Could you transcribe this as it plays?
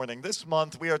morning. This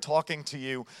month, we are talking to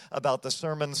you about the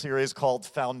sermon series called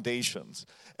Foundations.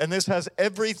 And this has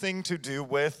everything to do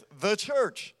with the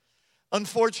church.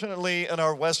 Unfortunately, in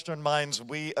our Western minds,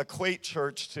 we equate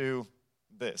church to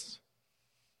this.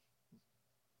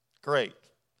 Great.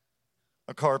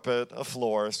 A carpet, a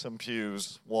floor, some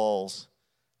pews, walls,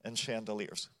 and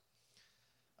chandeliers.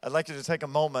 I'd like you to take a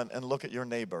moment and look at your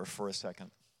neighbor for a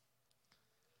second.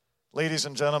 Ladies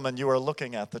and gentlemen, you are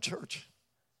looking at the church.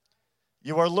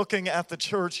 You are looking at the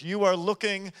church. You are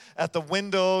looking at the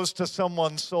windows to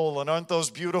someone's soul. And aren't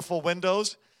those beautiful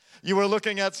windows? You are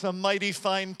looking at some mighty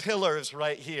fine pillars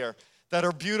right here that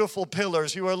are beautiful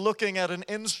pillars. You are looking at an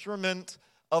instrument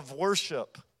of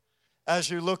worship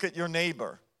as you look at your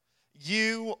neighbor.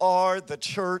 You are the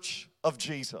church of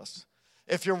Jesus.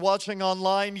 If you're watching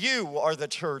online, you are the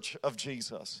church of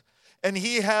Jesus. And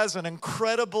he has an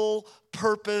incredible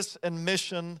purpose and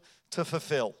mission to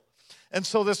fulfill. And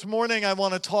so this morning, I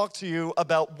want to talk to you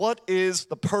about what is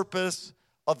the purpose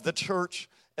of the church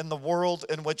in the world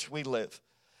in which we live.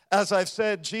 As I've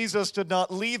said, Jesus did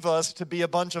not leave us to be a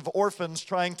bunch of orphans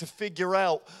trying to figure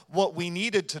out what we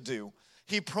needed to do.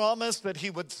 He promised that he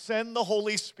would send the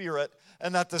Holy Spirit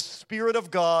and that the Spirit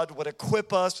of God would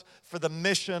equip us for the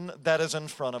mission that is in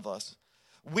front of us.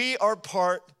 We are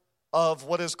part of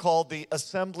what is called the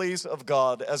Assemblies of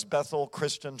God as Bethel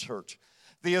Christian Church.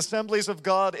 The Assemblies of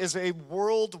God is a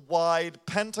worldwide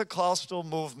Pentecostal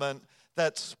movement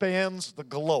that spans the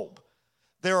globe.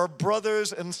 There are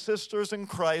brothers and sisters in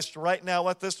Christ right now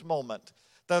at this moment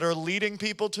that are leading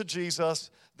people to Jesus.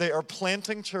 They are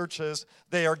planting churches.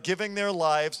 They are giving their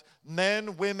lives.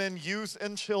 Men, women, youth,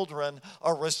 and children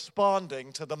are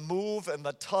responding to the move and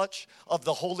the touch of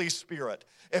the Holy Spirit.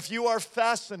 If you are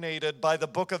fascinated by the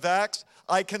book of Acts,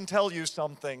 I can tell you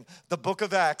something. The book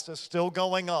of Acts is still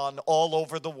going on all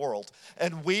over the world.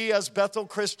 And we as Bethel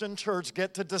Christian Church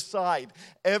get to decide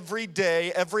every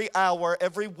day, every hour,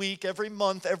 every week, every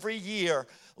month, every year,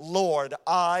 Lord,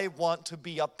 I want to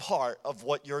be a part of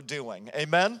what you're doing.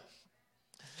 Amen?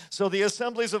 So the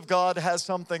Assemblies of God has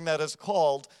something that is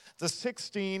called the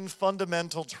 16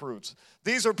 fundamental truths.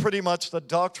 These are pretty much the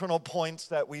doctrinal points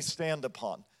that we stand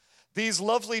upon. These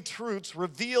lovely truths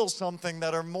reveal something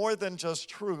that are more than just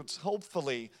truths.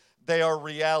 Hopefully, they are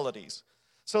realities.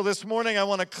 So this morning, I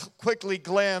want to quickly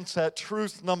glance at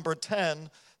truth number 10,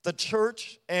 the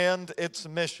church and its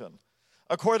mission.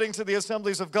 According to the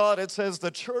Assemblies of God, it says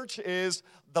the church is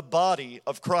the body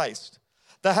of Christ,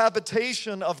 the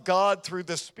habitation of God through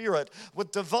the Spirit,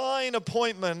 with divine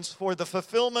appointments for the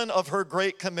fulfillment of her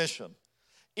great commission.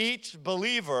 Each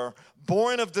believer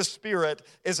born of the Spirit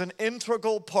is an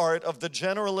integral part of the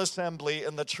General Assembly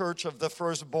in the church of the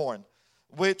firstborn,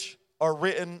 which are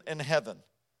written in heaven.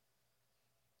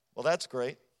 Well, that's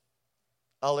great.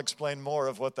 I'll explain more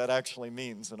of what that actually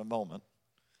means in a moment.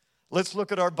 Let's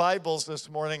look at our Bibles this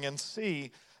morning and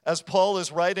see, as Paul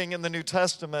is writing in the New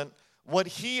Testament, what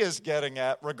he is getting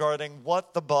at regarding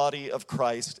what the body of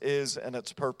Christ is and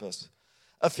its purpose.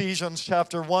 Ephesians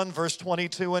chapter 1, verse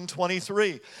 22 and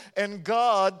 23. And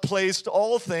God placed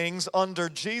all things under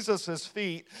Jesus'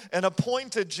 feet and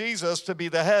appointed Jesus to be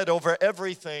the head over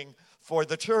everything for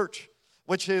the church,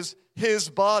 which is his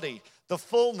body, the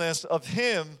fullness of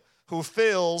him who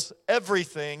fills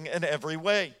everything in every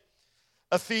way.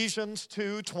 Ephesians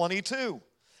 2:22.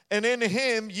 And in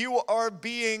him you are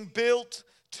being built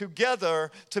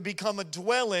together to become a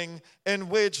dwelling in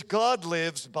which God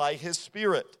lives by his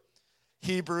Spirit.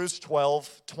 Hebrews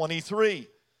 12:23.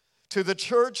 To the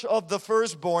church of the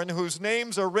firstborn, whose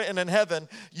names are written in heaven,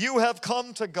 you have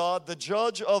come to God, the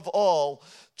judge of all,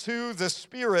 to the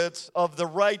spirits of the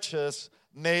righteous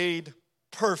made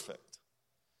perfect.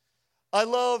 I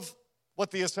love what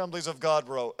the Assemblies of God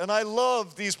wrote, and I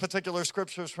love these particular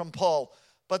scriptures from Paul,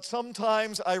 but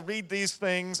sometimes I read these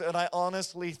things and I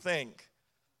honestly think,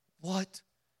 what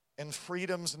in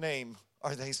freedom's name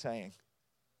are they saying?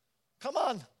 Come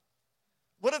on.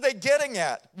 What are they getting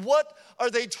at? What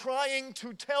are they trying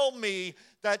to tell me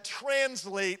that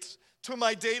translates to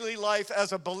my daily life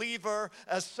as a believer,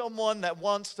 as someone that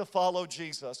wants to follow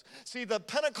Jesus? See, the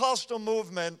Pentecostal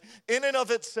movement in and of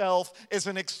itself is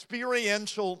an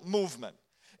experiential movement.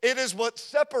 It is what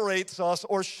separates us,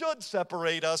 or should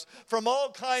separate us, from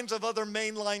all kinds of other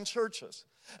mainline churches.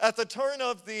 At the turn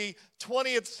of the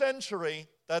 20th century,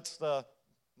 that's the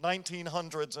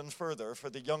 1900s and further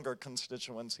for the younger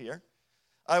constituents here,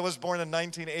 I was born in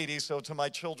 1980, so to my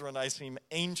children I seem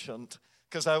ancient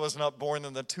because I was not born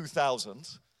in the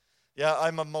 2000s. Yeah,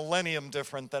 I'm a millennium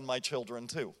different than my children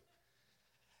too.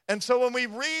 And so when we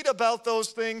read about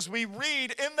those things, we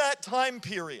read in that time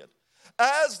period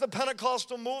As the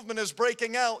Pentecostal movement is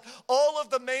breaking out, all of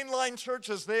the mainline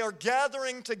churches, they are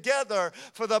gathering together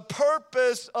for the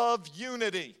purpose of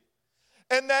unity.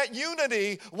 And that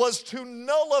unity was to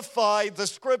nullify the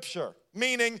Scripture,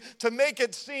 meaning to make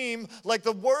it seem like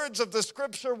the words of the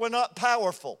Scripture were not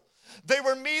powerful. They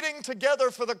were meeting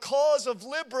together for the cause of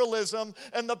liberalism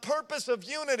and the purpose of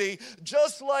unity,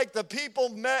 just like the people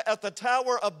met at the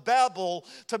Tower of Babel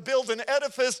to build an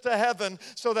edifice to heaven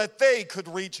so that they could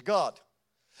reach God.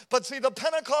 But see, the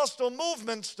Pentecostal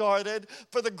movement started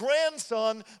for the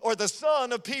grandson or the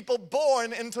son of people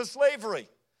born into slavery.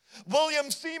 William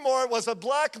Seymour was a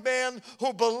black man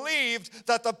who believed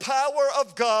that the power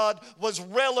of God was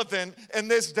relevant in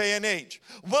this day and age.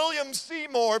 William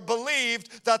Seymour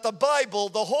believed that the Bible,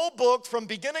 the whole book from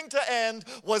beginning to end,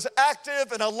 was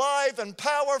active and alive and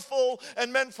powerful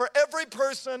and meant for every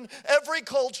person, every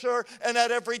culture, and at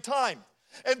every time.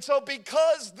 And so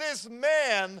because this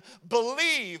man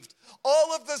believed,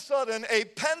 all of a sudden a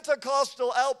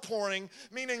Pentecostal outpouring,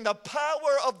 meaning the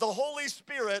power of the Holy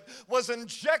Spirit, was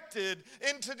injected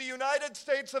into the United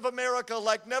States of America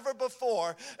like never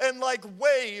before, and like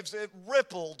waves it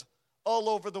rippled all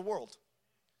over the world.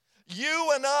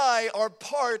 You and I are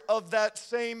part of that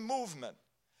same movement.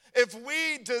 If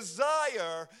we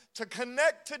desire to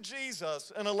connect to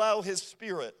Jesus and allow His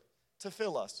Spirit to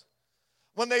fill us.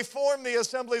 When they formed the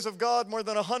Assemblies of God more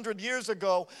than 100 years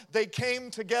ago, they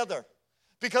came together.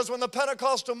 Because when the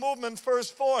Pentecostal movement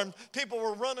first formed, people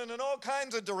were running in all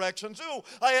kinds of directions. Ooh,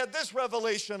 I had this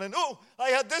revelation, and ooh, I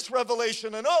had this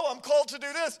revelation, and oh, I'm called to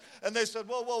do this. And they said,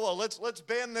 whoa, let's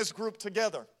band this group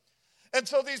together. And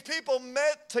so these people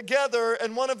met together,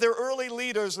 and one of their early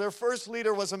leaders, their first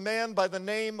leader, was a man by the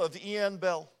name of E.N.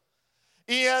 Bell.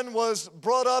 E.N. was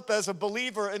brought up as a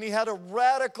believer, and he had a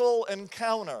radical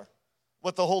encounter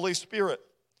with the Holy Spirit.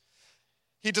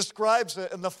 He describes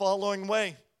it in the following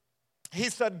way.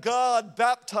 He said, God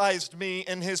baptized me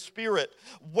in His Spirit.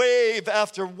 Wave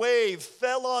after wave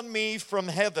fell on me from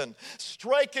heaven,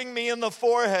 striking me in the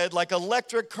forehead like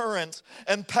electric currents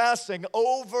and passing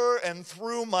over and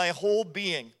through my whole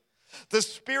being. The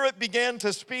Spirit began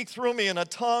to speak through me in a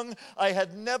tongue I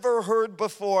had never heard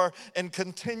before and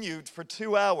continued for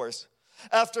 2 hours.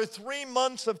 After 3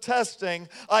 months of testing,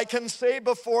 I can say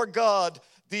before God,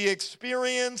 the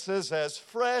experience is as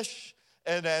fresh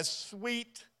and as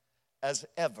sweet as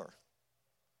ever.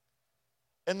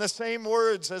 In the same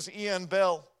words as E.N.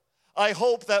 Bell, I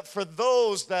hope that for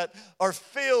those that are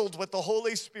filled with the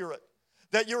Holy Spirit,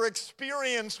 that your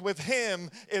experience with Him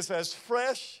is as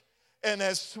fresh and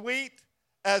as sweet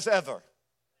as ever.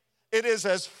 It is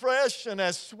as fresh and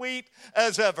as sweet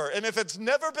as ever. And if it's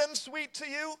never been sweet to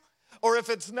you, or if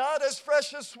it's not as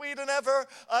fresh as sweet and ever,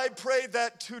 I pray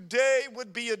that today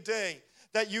would be a day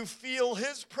that you feel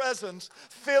His presence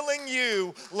filling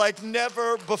you like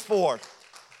never before.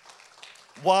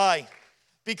 Why?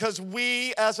 Because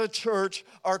we as a church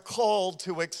are called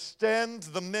to extend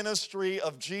the ministry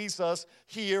of Jesus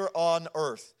here on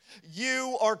earth.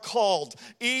 You are called,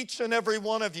 each and every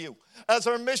one of you. As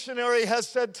our missionary has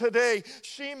said today,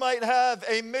 she might have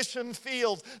a mission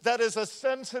field that is a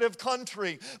sensitive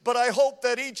country, but I hope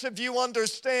that each of you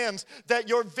understands that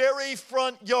your very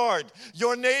front yard,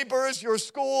 your neighbors, your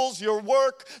schools, your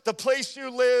work, the place you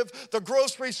live, the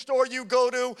grocery store you go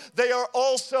to, they are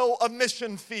also a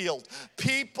mission field.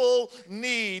 People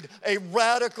need a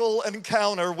radical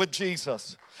encounter with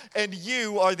Jesus, and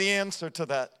you are the answer to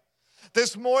that.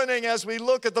 This morning, as we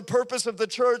look at the purpose of the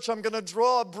church, I'm going to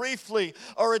draw briefly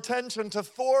our attention to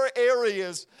 4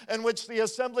 areas in which the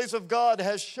Assemblies of God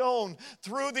has shown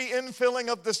through the infilling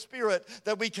of the Spirit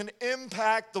that we can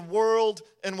impact the world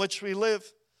in which we live.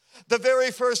 The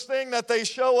very first thing that they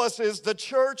show us is the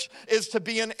church is to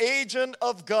be an agent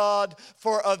of God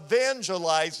for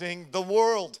evangelizing the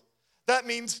world. That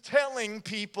means telling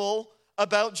people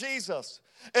about Jesus.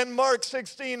 In Mark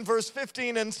 16, verse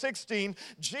 15 and 16,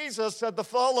 Jesus said the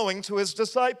following to His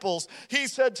disciples. He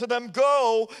said to them,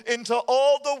 go into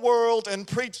all the world and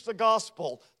preach the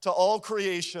gospel to all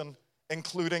creation,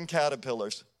 including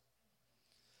caterpillars.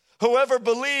 Whoever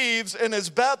believes and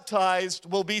is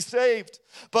baptized will be saved,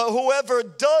 but whoever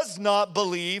does not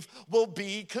believe will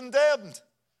be condemned.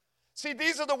 See,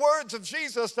 these are the words of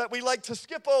Jesus that we like to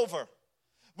skip over.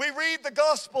 We read the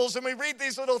Gospels and we read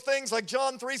these little things like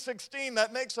John 3:16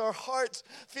 that makes our hearts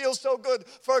feel so good.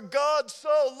 For God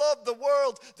so loved the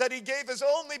world that He gave His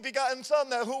only begotten Son,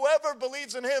 that whoever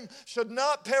believes in Him should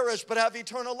not perish but have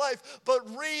eternal life.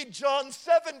 But read John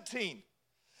 17.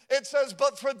 It says,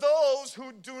 but for those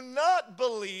who do not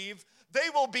believe, they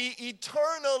will be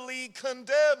eternally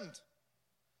condemned.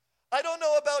 I don't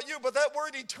know about you, but that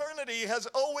word eternity has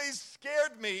always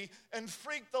scared me and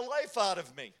freaked the life out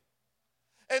of me.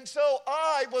 And so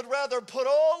I would rather put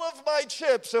all of my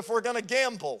chips, if we're going to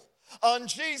gamble, on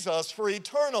Jesus for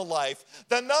eternal life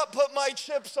than not put my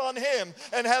chips on him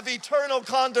and have eternal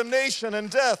condemnation and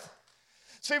death.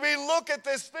 See, we look at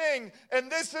this thing,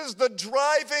 and this is the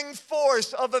driving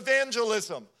force of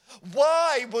evangelism.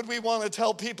 Why would we want to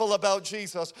tell people about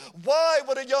Jesus? Why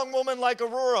would a young woman like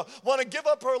Aurora want to give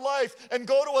up her life and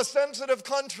go to a sensitive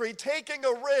country, taking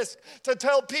a risk to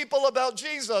tell people about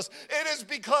Jesus? It is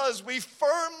because we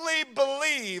firmly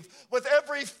believe with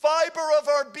every fiber of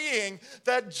our being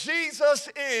that Jesus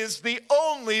is the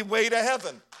only way to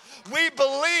heaven. We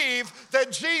believe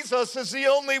that Jesus is the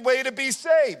only way to be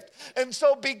saved. And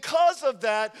so because of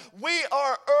that, we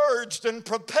are urged and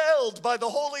propelled by the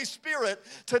Holy Spirit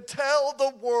to tell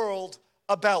the world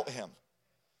about him.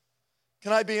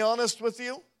 Can I be honest with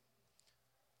you?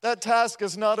 That task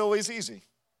is not always easy.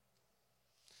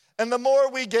 And the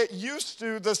more we get used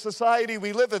to the society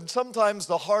we live in, sometimes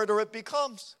the harder it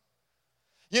becomes.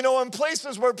 You know, in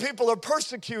places where people are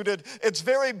persecuted, it's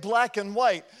very black and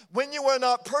white. When you are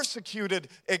not persecuted,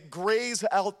 it grays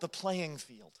out the playing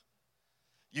field.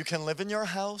 You can live in your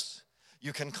house,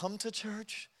 you can come to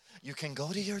church, you can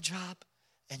go to your job,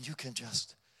 and you can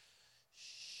just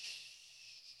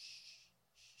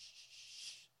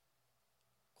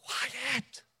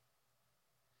quiet.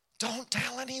 Don't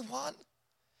tell anyone.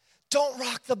 Don't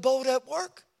rock the boat at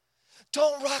work.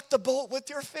 Don't rock the boat with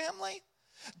your family.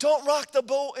 Don't rock the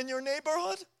boat in your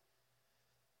neighborhood.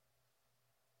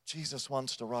 Jesus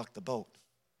wants to rock the boat.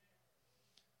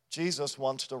 Jesus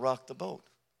wants to rock the boat.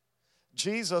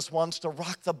 Jesus wants to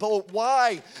rock the boat.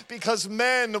 Why? Because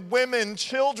men, women,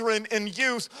 children, and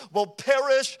youth will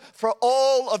perish for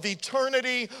all of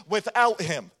eternity without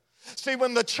him. See,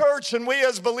 when the church and we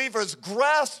as believers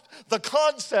grasp the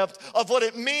concept of what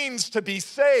it means to be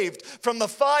saved from the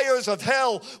fires of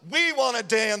hell, we want to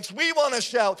dance, we want to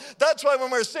shout. That's why when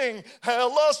we're singing, hell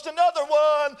lost another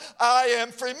one, I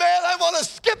am free. Man, I want to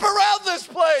skip around this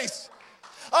place.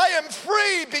 I am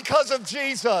free because of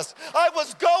Jesus. I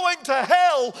was going to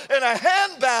hell in a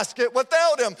handbasket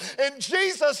without him. And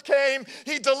Jesus came,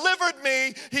 he delivered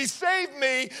me, he saved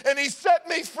me, and he set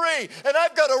me free. And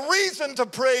I've got a reason to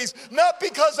praise, not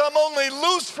because I'm only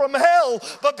loose from hell,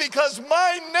 but because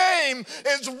my name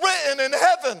is written in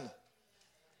heaven.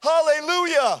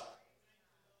 Hallelujah.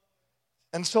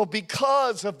 And so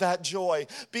because of that joy,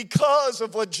 because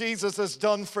of what Jesus has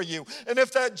done for you, and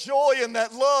if that joy and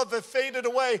that love have faded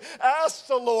away, ask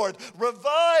the Lord,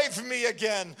 revive me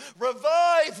again,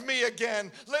 revive me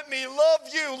again. Let me love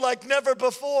you like never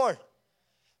before.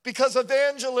 Because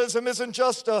evangelism isn't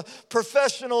just a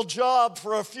professional job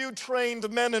for a few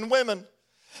trained men and women,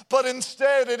 but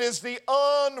instead it is the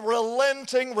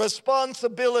unrelenting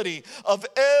responsibility of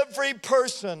every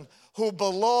person who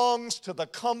belongs to the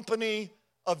company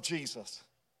of Jesus.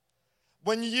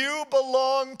 When you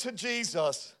belong to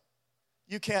Jesus,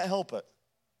 you can't help it.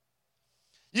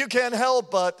 You can't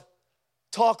help but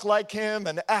talk like him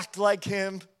and act like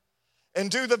him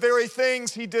and do the very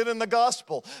things he did in the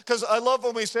gospel. Because I love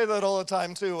when we say that all the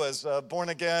time too as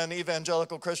born-again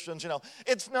evangelical Christians. You know,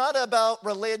 it's not about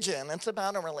religion, it's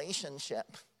about a relationship.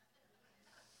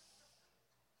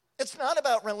 It's not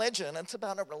about religion, it's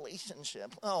about a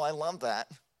relationship. Oh, I love that.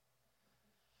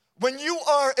 When you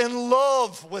are in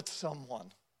love with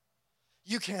someone,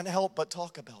 you can't help but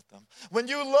talk about them. When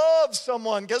you love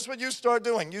someone, guess what you start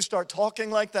doing? You start talking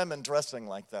like them and dressing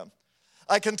like them.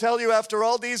 I can tell you after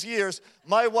all these years,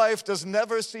 my wife does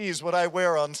never sees what I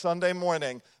wear on Sunday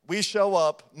morning. We show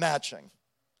up matching.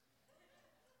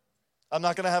 I'm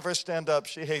not going to have her stand up.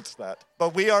 She hates that.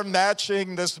 But we are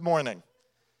matching this morning.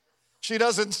 She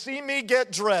doesn't see me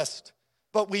get dressed,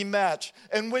 but we match.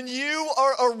 And when you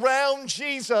are around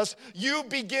Jesus, you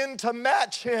begin to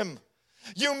match him.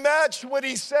 You match what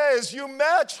he says. You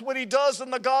match what he does in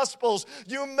the Gospels.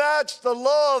 You match the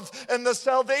love and the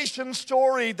salvation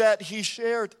story that he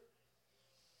shared.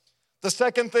 The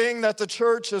second thing that the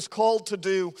church is called to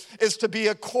do is to be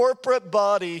a corporate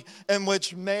body in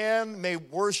which man may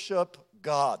worship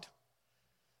God.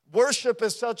 Worship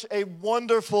is such a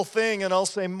wonderful thing, and I'll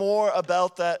say more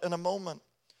about that in a moment.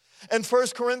 In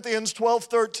 1 Corinthians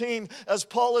 12:13, as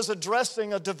Paul is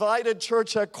addressing a divided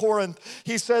church at Corinth,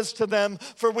 he says to them,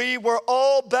 "For we were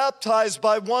all baptized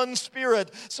by one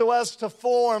Spirit so as to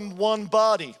form one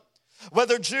body.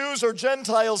 Whether Jews or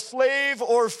Gentiles, slave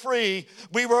or free,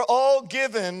 we were all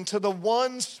given to the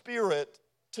one Spirit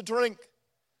to drink."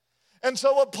 And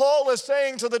so what Paul is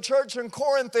saying to the church in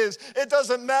Corinth is, it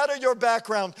doesn't matter your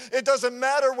background. It doesn't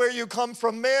matter where you come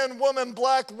from, man, woman,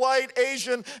 black, white,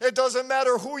 Asian. It doesn't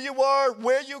matter who you are,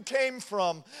 where you came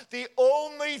from. The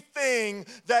only thing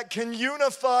that can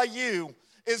unify you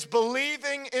is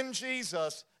believing in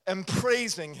Jesus and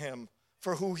praising him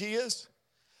for who he is.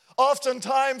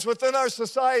 Oftentimes within our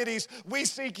societies, we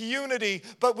seek unity,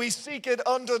 but we seek it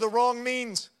under the wrong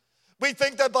means. We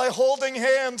think that by holding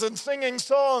hands and singing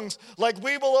songs like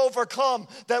we will overcome,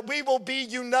 that we will be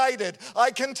united.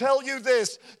 I can tell you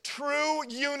this, true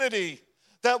unity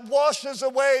that washes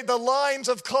away the lines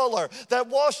of color, that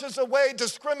washes away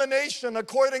discrimination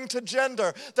according to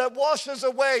gender, that washes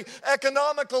away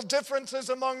economical differences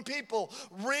among people.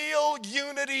 Real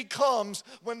unity comes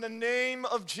when the name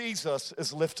of Jesus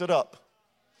is lifted up,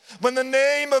 when the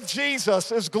name of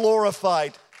Jesus is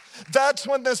glorified. That's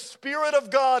when the Spirit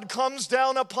of God comes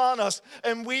down upon us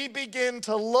and we begin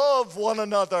to love one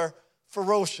another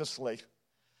ferociously.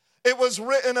 It was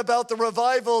written about the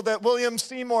revival that William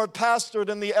Seymour pastored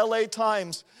in the LA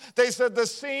Times. They said the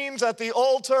scenes at the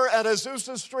altar at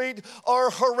Azusa Street are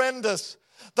horrendous.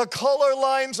 The color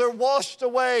lines are washed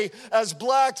away as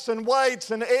blacks and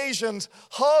whites and Asians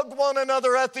hug one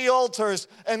another at the altars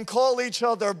and call each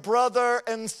other brother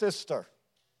and sister.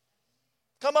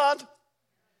 Come on.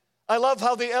 I love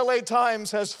how the LA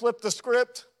Times has flipped the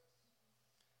script.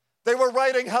 They were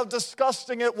writing how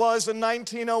disgusting it was in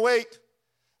 1908.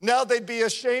 Now they'd be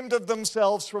ashamed of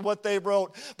themselves for what they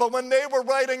wrote. But when they were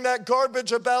writing that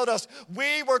garbage about us,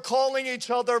 we were calling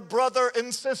each other brother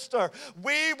and sister.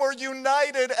 We were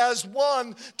united as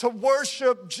one to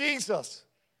worship Jesus.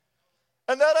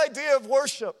 And that idea of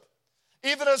worship,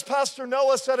 even as Pastor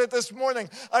Noah said it this morning,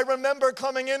 I remember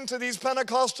coming into these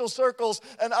Pentecostal circles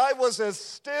and I was as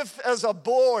stiff as a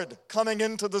board coming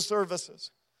into the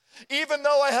services. Even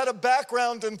though I had a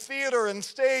background in theater and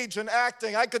stage and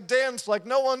acting, I could dance like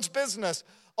no one's business.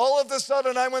 All of a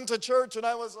sudden I went to church and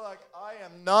I was like, I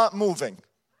am not moving.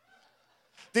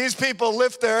 These people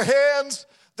lift their hands,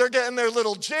 they're getting their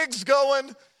little jigs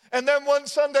going. And then one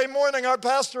Sunday morning, our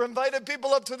pastor invited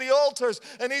people up to the altars,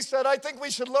 and he said, I think we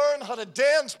should learn how to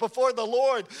dance before the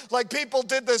Lord like people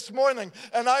did this morning.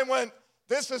 And I went,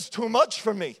 this is too much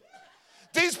for me.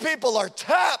 These people are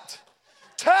tapped.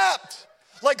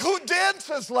 Like, who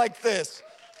dances like this?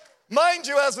 Mind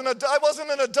you, as an adult, I wasn't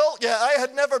an adult yet. I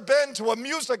had never been to a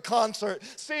music concert,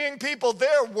 seeing people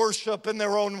there worship in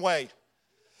their own way.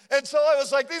 And so I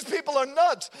was like, these people are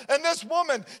nuts. And this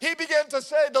woman, he began to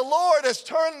say, the Lord has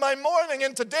turned my morning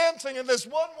into dancing. And this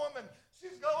one woman,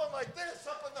 she's going like this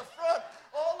up in the front,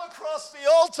 all across the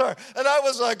altar. And I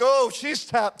was like, oh, she's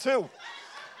tapped too.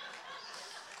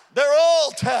 They're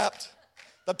all tapped.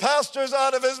 The pastor's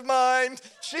out of his mind.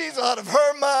 She's out of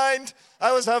her mind.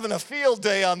 I was having a field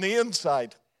day on the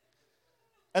inside.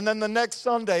 And then the next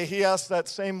Sunday, he asked that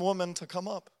same woman to come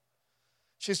up.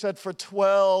 She said for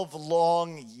 12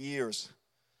 long years,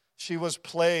 she was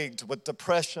plagued with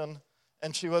depression,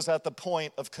 and she was at the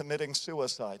point of committing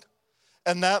suicide.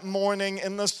 And that morning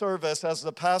in the service, as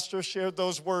the pastor shared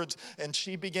those words, and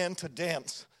she began to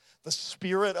dance, the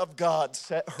Spirit of God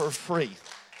set her free.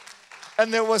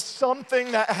 And there was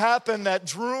something that happened that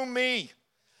drew me,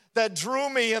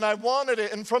 and I wanted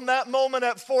it. And from that moment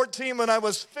at 14, when I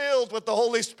was filled with the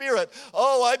Holy Spirit,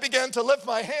 I began to lift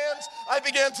my hands. I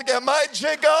began to get my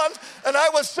jig on, and I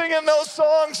was singing those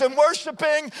songs and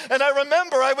worshiping. And I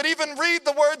remember I would even read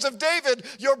the words of David,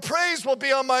 your praise will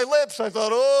be on my lips. I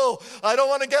thought, I don't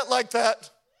want to get like that.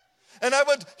 And I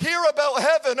would hear about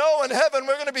heaven. In heaven,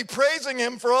 we're going to be praising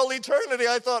him for all eternity.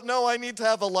 I thought, no, I need to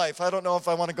have a life. I don't know if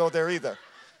I want to go there either.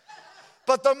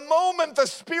 But the moment the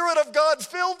Spirit of God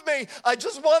filled me, I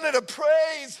just wanted to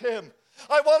praise him.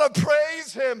 I want to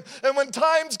praise him. And when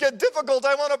times get difficult,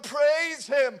 I want to praise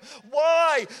him.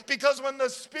 Why? Because when the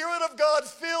Spirit of God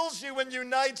fills you and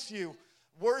unites you,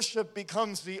 worship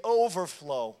becomes the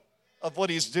overflow of what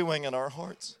he's doing in our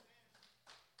hearts.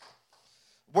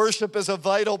 Worship is a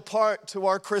vital part to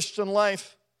our Christian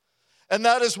life. And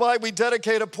that is why we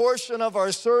dedicate a portion of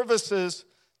our services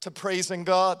to praising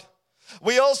God.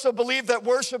 We also believe that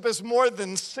worship is more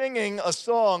than singing a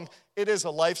song. It is a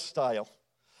lifestyle.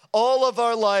 All of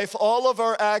our life, all of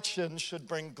our actions should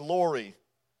bring glory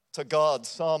to God.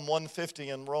 Psalm 150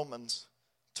 and Romans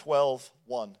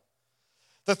 12:1.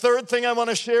 The third thing I want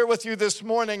to share with you this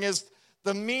morning is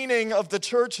the meaning of the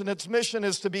church and its mission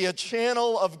is to be a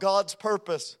channel of God's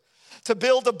purpose, to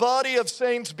build a body of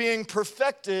saints being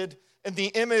perfected in the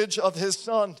image of his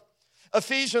Son.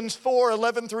 Ephesians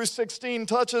 4:11 through 16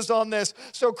 touches on this.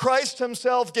 So Christ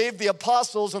himself gave the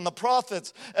apostles and the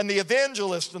prophets and the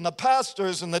evangelists and the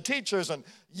pastors and the teachers and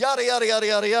yada, yada, yada,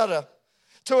 yada, yada,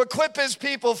 to equip his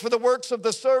people for the works of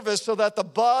the service so that the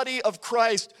body of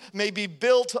Christ may be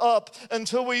built up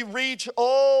until we reach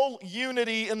all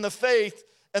unity in the faith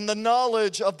and the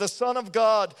knowledge of the Son of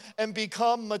God and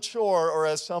become mature, or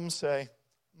as some say,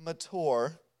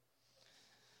 mature,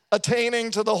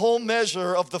 attaining to the whole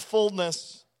measure of the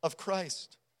fullness of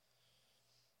Christ.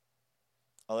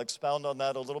 I'll expound on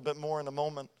that a little bit more in a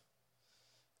moment.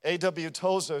 A.W.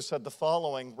 Tozer said the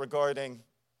following regarding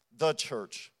the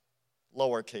church,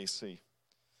 lowercase c.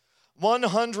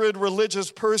 100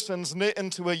 religious persons knit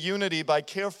into a unity by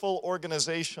careful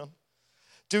organization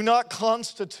do not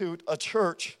constitute a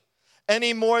church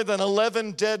any more than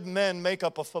 11 dead men make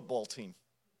up a football team.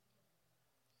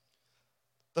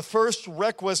 The first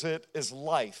requisite is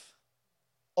life,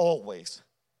 always.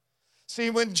 See,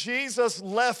 when Jesus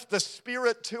left the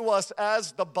Spirit to us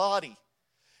as the body,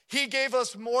 he gave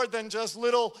us more than just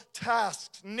little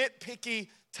tasks, nitpicky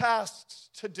tasks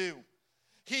to do.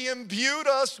 He imbued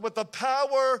us with the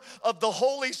power of the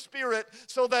Holy Spirit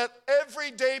so that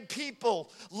everyday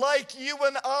people like you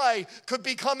and I could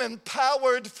become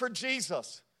empowered for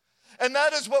Jesus. And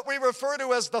that is what we refer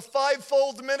to as the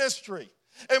fivefold ministry.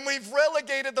 And we've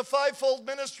relegated the fivefold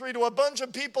ministry to a bunch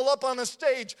of people up on a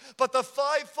stage, but the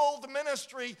fivefold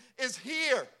ministry is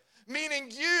here,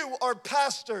 meaning you are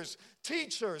pastors,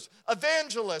 teachers,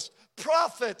 evangelists,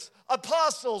 prophets,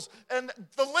 apostles, and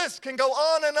the list can go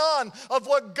on and on of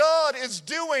what God is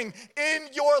doing in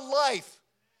your life.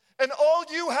 And all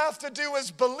you have to do is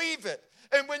believe it.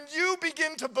 And when you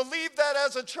begin to believe that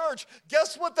as a church,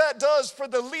 guess what that does for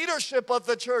the leadership of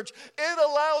the church? It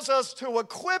allows us to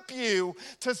equip you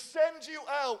to send you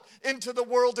out into the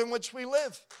world in which we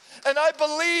live. And I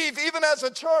believe, even as a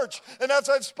church, and as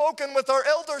I've spoken with our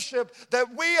eldership, that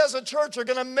we as a church are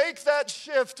going to make that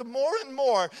shift more and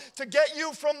more to get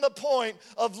you from the point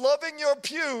of loving your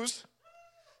pews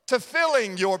to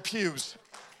filling your pews.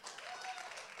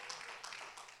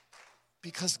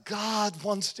 Because God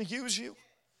wants to use you.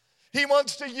 He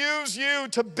wants to use you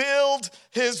to build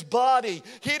his body.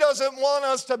 He doesn't want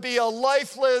us to be a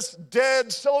lifeless,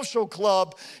 dead social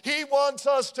club. He wants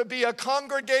us to be a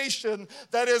congregation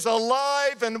that is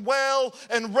alive and well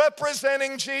and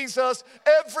representing Jesus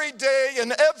every day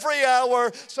and every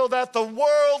hour so that the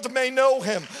world may know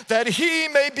him, that he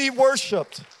may be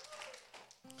worshiped.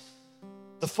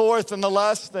 The fourth and the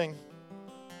last thing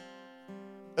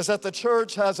is that the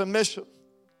church has a mission.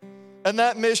 And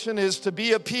that mission is to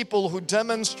be a people who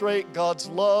demonstrate God's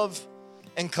love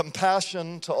and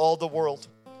compassion to all the world.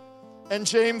 In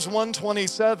James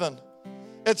 1:27,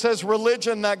 it says,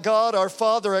 religion that God our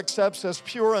Father accepts as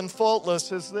pure and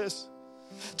faultless is this: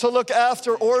 to look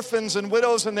after orphans and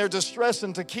widows in their distress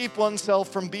and to keep oneself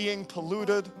from being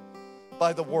polluted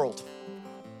by the world.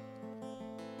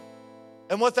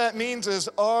 And what that means is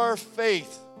our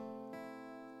faith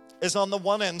is on the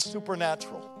one end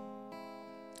supernatural.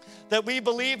 That we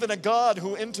believe in a God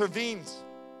who intervenes.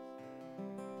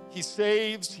 He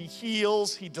saves, he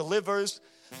heals, he delivers.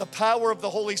 The power of the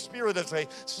Holy Spirit is a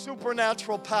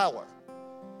supernatural power.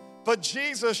 But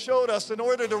Jesus showed us in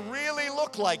order to really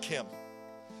look like him,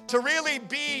 to really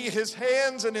be his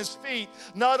hands and his feet,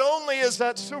 not only is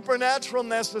that supernatural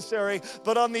necessary,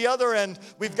 but on the other end,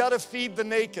 we've got to feed the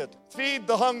naked, feed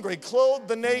the hungry, clothe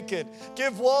the naked,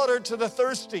 give water to the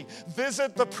thirsty,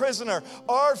 visit the prisoner.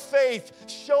 Our faith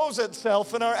shows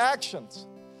itself in our actions.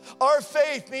 Our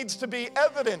faith needs to be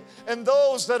evident in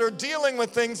those that are dealing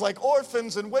with things like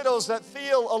orphans and widows that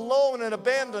feel alone and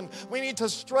abandoned. We need to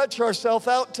stretch ourselves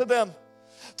out to them.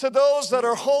 To those that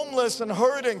are homeless and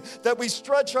hurting, that we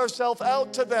stretch ourselves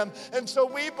out to them. And so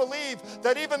we believe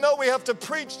that even though we have to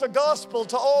preach the gospel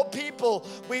to all people,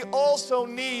 we also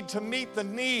need to meet the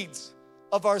needs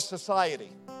of our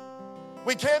society.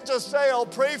 We can't just say, I'll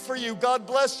pray for you, God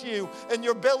bless you, and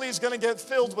your belly's going to get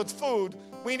filled with food.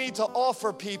 We need to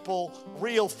offer people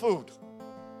real food.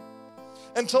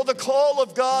 Until the call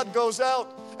of God goes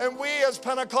out, and we as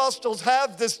Pentecostals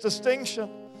have this distinction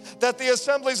that the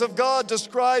Assemblies of God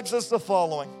describes as the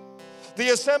following. The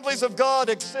Assemblies of God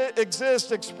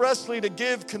exist expressly to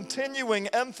give continuing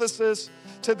emphasis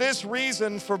to this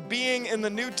reason for being in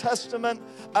the New Testament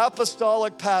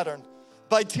apostolic pattern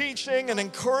by teaching and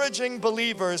encouraging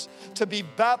believers to be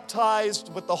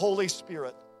baptized with the Holy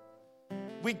Spirit.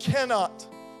 We cannot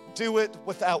do it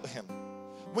without him.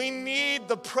 We need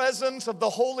the presence of the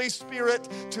Holy Spirit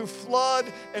to flood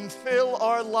and fill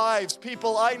our lives.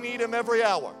 People, I need him every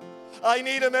hour. I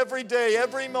need him every day,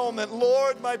 every moment.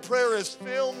 Lord, my prayer is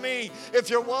fill me. If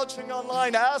you're watching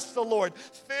online, ask the Lord,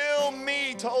 fill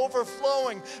me to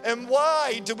overflowing. And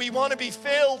why do we want to be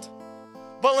filled?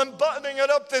 Well, I'm buttoning it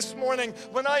up this morning.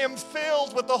 When I am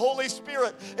filled with the Holy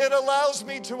Spirit, it allows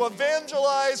me to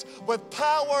evangelize with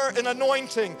power and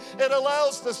anointing. It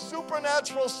allows the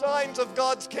supernatural signs of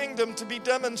God's kingdom to be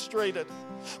demonstrated.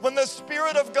 When the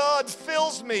Spirit of God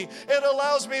fills me, it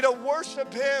allows me to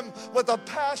worship him with a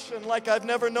passion like I've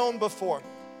never known before.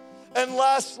 And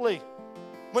lastly,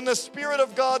 when the Spirit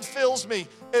of God fills me,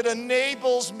 it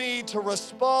enables me to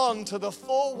respond to the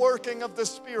full working of the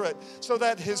Spirit so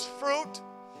that his fruit,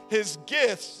 his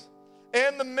gifts,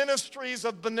 and the ministries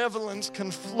of benevolence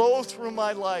can flow through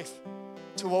my life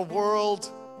to a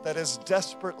world that is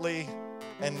desperately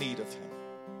in need of him.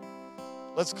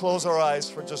 Let's close our eyes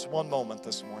for just one moment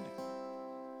this morning.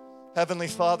 Heavenly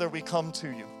Father, we come to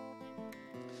you.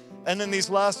 And in these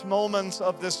last moments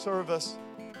of this service,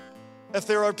 if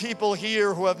there are people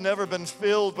here who have never been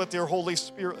filled with your Holy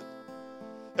Spirit,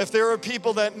 if there are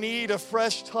people that need a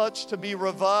fresh touch to be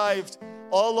revived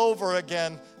all over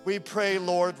again, we pray,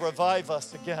 Lord, revive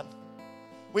us again.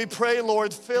 We pray,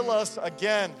 Lord, fill us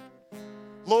again.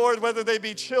 Lord, whether they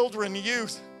be children,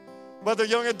 youth, whether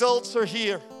young adults are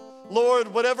here,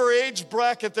 Lord, whatever age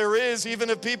bracket there is, even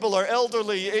if people are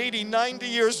elderly, 80, 90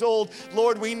 years old,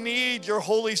 Lord, we need your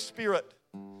Holy Spirit.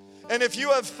 And if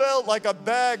you have felt like a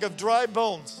bag of dry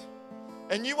bones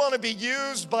and you want to be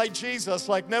used by Jesus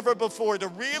like never before to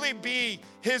really be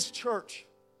his church,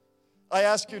 I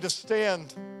ask you to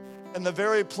stand in the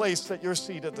very place that you're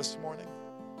seated this morning.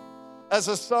 As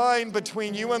a sign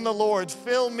between you and the Lord,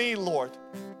 fill me, Lord.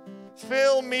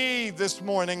 Fill me this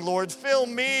morning, Lord. Fill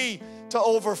me to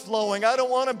overflowing. I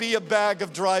don't want to be a bag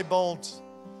of dry bones.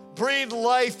 Breathe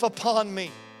life upon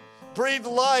me. Breathe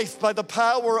life by the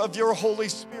power of your Holy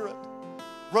Spirit.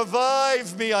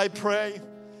 Revive me, I pray.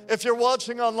 If you're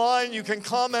watching online, you can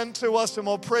comment to us and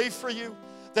we'll pray for you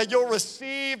that you'll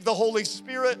receive the Holy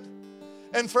Spirit.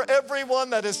 And for everyone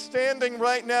that is standing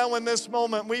right now in this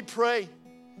moment, we pray.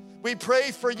 We pray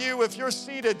for you. If you're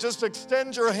seated, just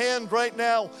extend your hand right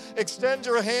now. Extend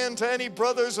your hand to any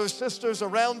brothers or sisters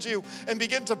around you and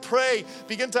begin to pray.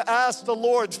 Begin to ask the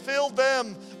Lord, fill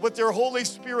them with your Holy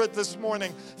Spirit this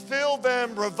morning. Fill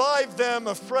them, revive them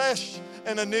afresh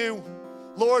and anew.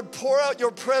 Lord, pour out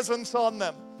your presence on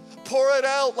them. Pour it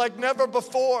out like never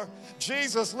before.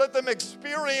 Jesus, let them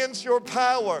experience your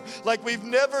power like we've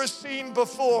never seen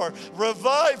before.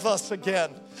 Revive us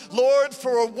again. Lord,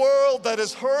 for a world that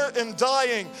is hurt and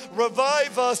dying,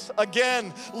 revive us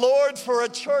again. Lord, for a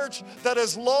church that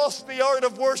has lost the art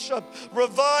of worship,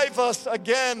 revive us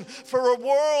again. For a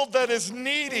world that is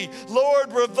needy,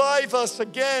 Lord, revive us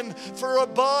again. For a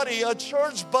body, a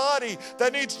church body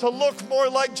that needs to look more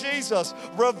like Jesus,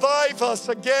 revive us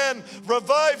again.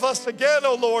 Revive us again,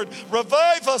 oh Lord.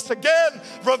 Revive us again.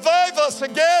 Revive us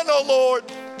again, oh Lord.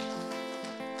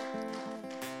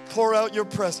 Pour out your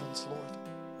presence, Lord.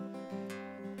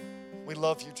 We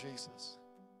love you, Jesus.